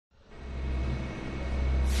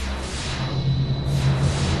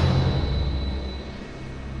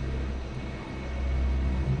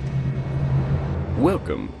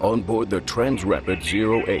Welcome on board the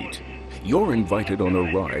Transrapid 08. You're invited on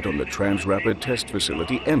a ride on the Transrapid test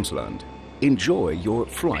facility Emsland. Enjoy your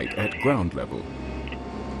flight at ground level.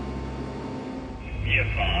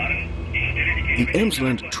 The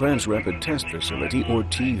Emsland Transrapid Test Facility, or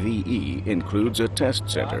TVE, includes a test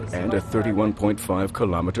center and a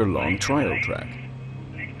 31.5-kilometer long trial track.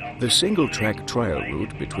 The single-track trial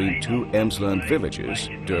route between two Emsland villages,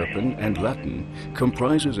 Durpen and Latten,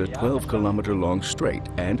 comprises a 12-kilometer long straight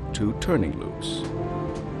and 2 turning loops.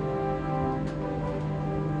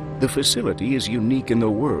 The facility is unique in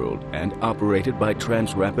the world and operated by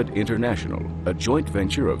Transrapid International, a joint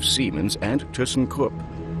venture of Siemens and ThyssenKrupp.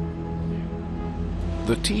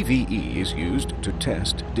 The TVE is used to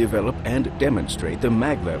test, develop and demonstrate the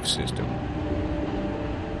Maglev system.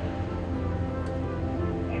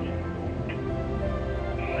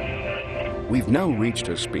 We've now reached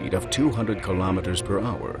a speed of 200 kilometers per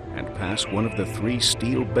hour and pass one of the 3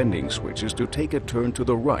 steel bending switches to take a turn to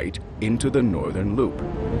the right into the northern loop.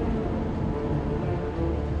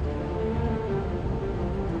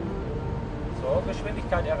 So,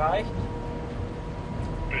 Geschwindigkeit erreicht.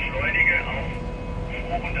 Beschleunige auf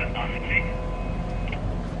 280.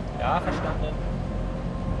 Ja, verstanden.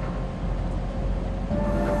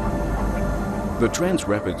 The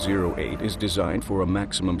Transrapid 08 is designed for a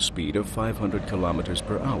maximum speed of 500 kilometers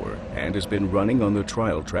per hour and has been running on the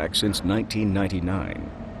trial track since 1999.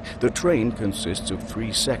 The train consists of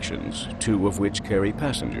 3 sections, 2 of which carry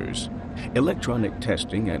passengers. Electronic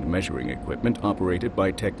testing and measuring equipment operated by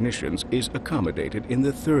technicians is accommodated in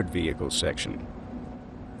the 3rd vehicle section.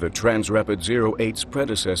 The Transrapid 08's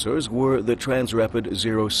predecessors were the Transrapid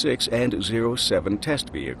 06 and 07 test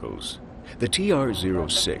vehicles. The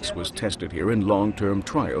TR-06 was tested here in long-term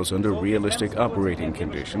trials under realistic operating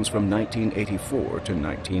conditions from 1984 to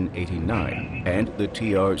 1989, and the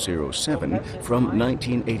TR-07 from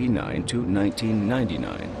 1989 to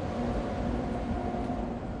 1999.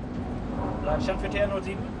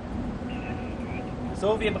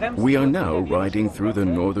 We are now riding through the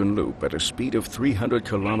northern loop at a speed of 300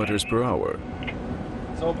 kilometers per hour.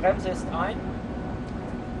 So, Bremse ist ein.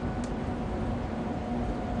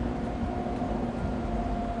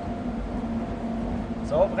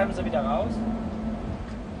 So, Bremse wieder raus.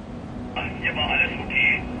 Hier war alles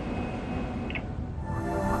okay.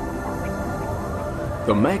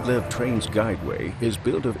 The Maglev train's guideway is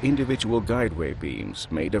built of individual guideway beams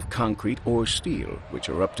made of concrete or steel, which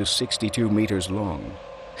are up to 62 meters long.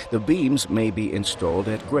 The beams may be installed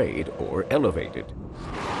at grade or elevated.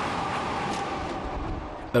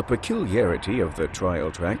 A peculiarity of the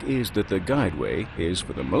trial track is that the guideway is,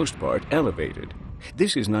 for the most part, elevated.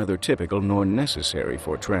 This is neither typical nor necessary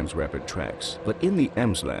for Transrapid tracks, but in the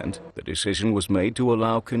Emsland, the decision was made to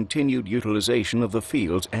allow continued utilization of the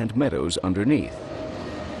fields and meadows underneath.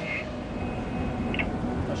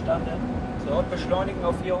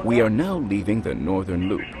 We are now leaving the northern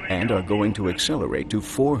loop and are going to accelerate to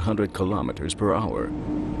 400 kilometers per hour.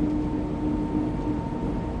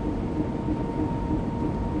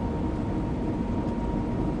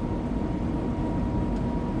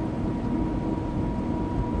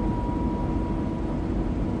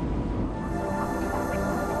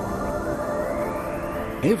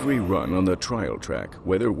 Every run on the trial track,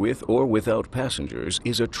 whether with or without passengers,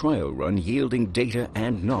 is a trial run yielding data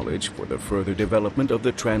and knowledge for the further development of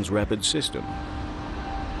the Transrapid system.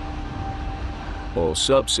 All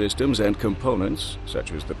subsystems and components,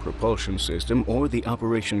 such as the propulsion system or the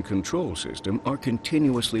operation control system, are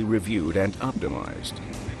continuously reviewed and optimized.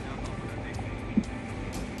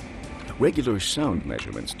 Regular sound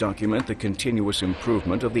measurements document the continuous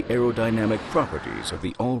improvement of the aerodynamic properties of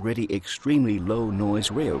the already extremely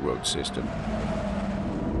low-noise railroad system.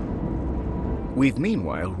 We've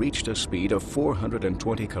meanwhile reached a speed of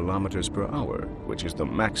 420 kilometers per hour, which is the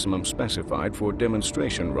maximum specified for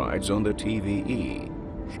demonstration rides on the TVE.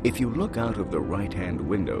 If you look out of the right-hand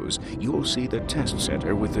windows, you'll see the test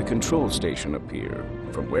center with the control station appear,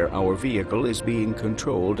 from where our vehicle is being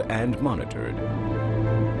controlled and monitored.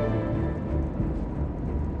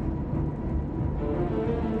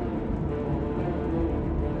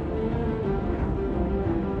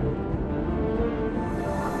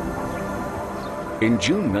 In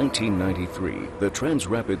June 1993, the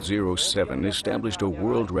Transrapid 07 established a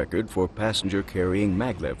world record for passenger-carrying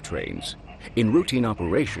Maglev trains. In routine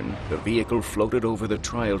operation, the vehicle floated over the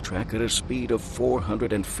trial track at a speed of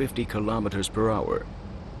 450 kilometers per hour.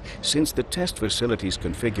 Since the test facility's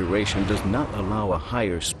configuration does not allow a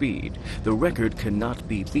higher speed, the record cannot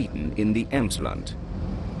be beaten in the Emsland.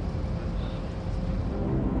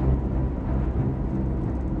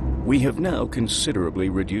 We have now considerably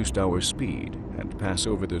reduced our speed and pass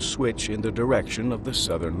over the switch in the direction of the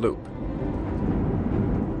southern loop.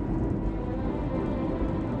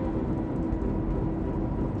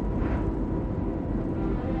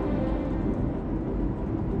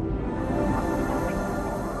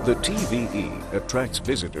 The TVE attracts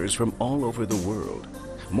visitors from all over the world.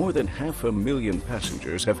 More than 500,000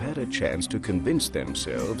 passengers have had a chance to convince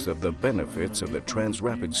themselves of the benefits of the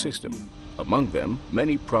Transrapid system. Among them,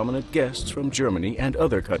 many prominent guests from Germany and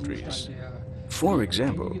other countries. For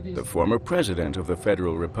example, the former president of the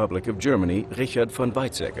Federal Republic of Germany, Richard von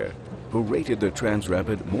Weizsäcker, who rated the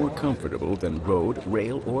Transrapid more comfortable than road,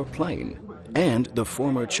 rail, or plane. And the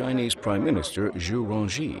former Chinese Prime Minister Zhu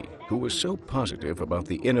Rongji, who was so positive about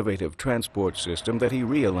the innovative transport system that he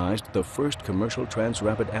realized the first commercial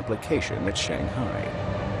Transrapid application at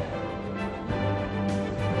Shanghai.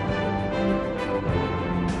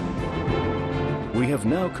 We have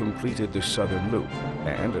now completed the southern loop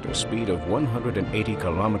and at a speed of 180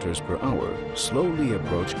 kilometers per hour slowly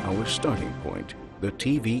approach our starting point, the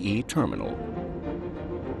TVE terminal.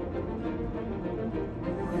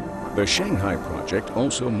 The Shanghai project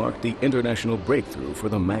also marked the international breakthrough for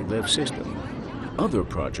the Maglev system. Other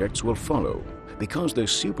projects will follow because the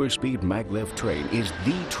super-speed Maglev train is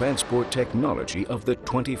the transport technology of the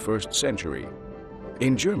 21st century.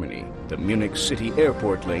 In Germany, the Munich City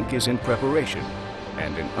Airport link is in preparation,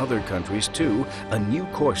 and in other countries too, a new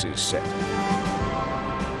course is set.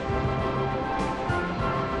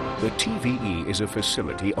 The TVE is a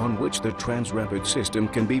facility on which the Transrapid system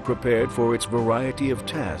can be prepared for its variety of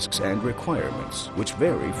tasks and requirements, which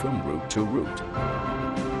vary from route to route.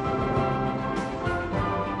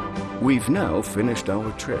 We've now finished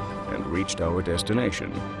our trip and reached our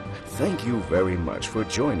destination. Thank you very much for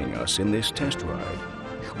joining us in this test ride.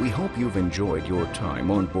 We hope you've enjoyed your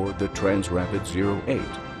time on board the Transrapid 08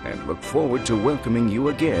 and look forward to welcoming you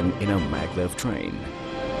again in a Maglev train.